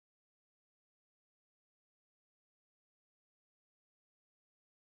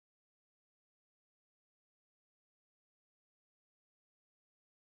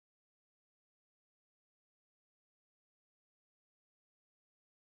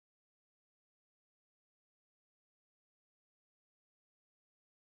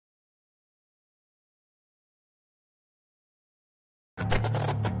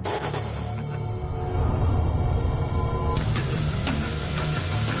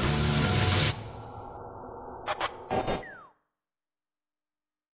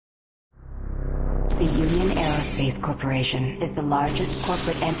Union Aerospace Corporation is the largest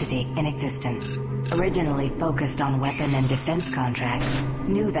corporate entity in existence. Originally focused on weapon and defense contracts,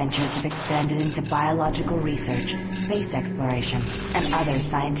 new ventures have expanded into biological research, space exploration, and other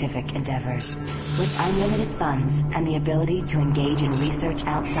scientific endeavors. With unlimited funds and the ability to engage in research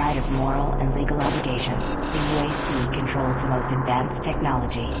outside of moral and legal obligations, the UAC controls the most advanced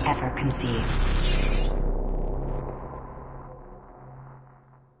technology ever conceived.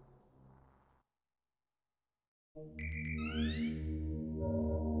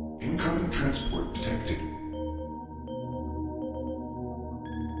 Incoming transport detected.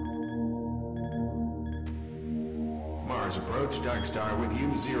 Mars approach, Dark Star with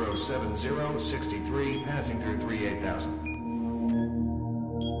you, 07063, passing through 38,000.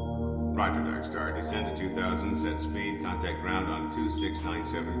 Roger, Dark Star. Descend to 2000, set speed, contact ground on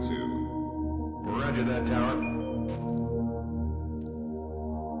 26972. Roger that, tower.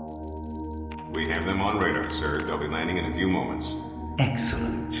 We have them on radar, sir. They'll be landing in a few moments.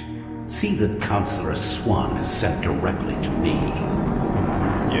 Excellent. See that Counselor Swann is sent directly to me.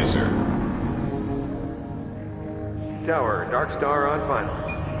 Yes, sir. Tower, Dark Star on final.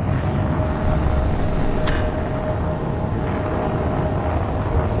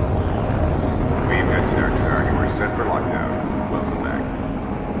 We've got you, Dark Star. You were set for lockdown. Welcome back.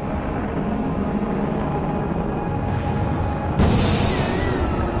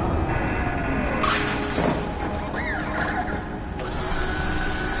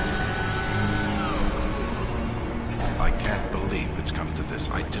 I can't believe it's come to this.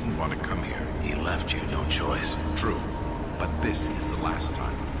 I didn't want to come here. He left you no choice. True, but this is the last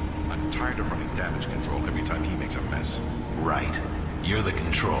time. I'm tired of running damage control every time he makes a mess. Right. You're the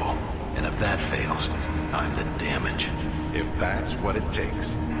control. And if that fails, I'm the damage. If that's what it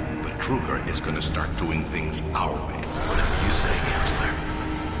takes, Betruger is going to start doing things our way. Whatever you say, Counselor.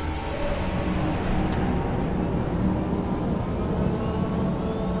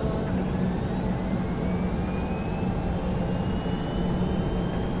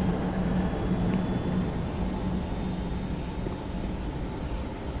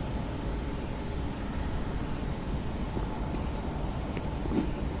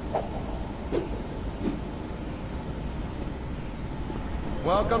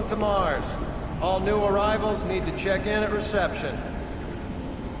 Welcome to Mars. All new arrivals need to check in at reception.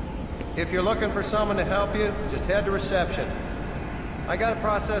 If you're looking for someone to help you, just head to reception. I gotta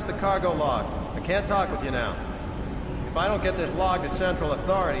process the cargo log. I can't talk with you now. If I don't get this log to Central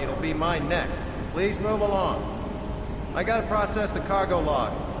Authority, it'll be my neck. Please move along. I gotta process the cargo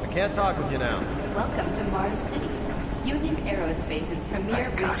log. I can't talk with you now. Welcome to Mars City, Union Aerospace's premier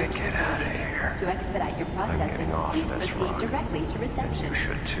research Get out of facility. here. To expedite your processing, getting off please this proceed rock. directly to reception. You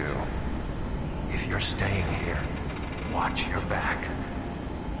should too. If you're staying here, watch your back.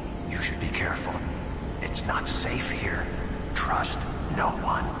 You should be careful. It's not safe here. Trust no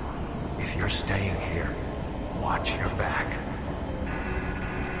one. If you're staying here, watch your back.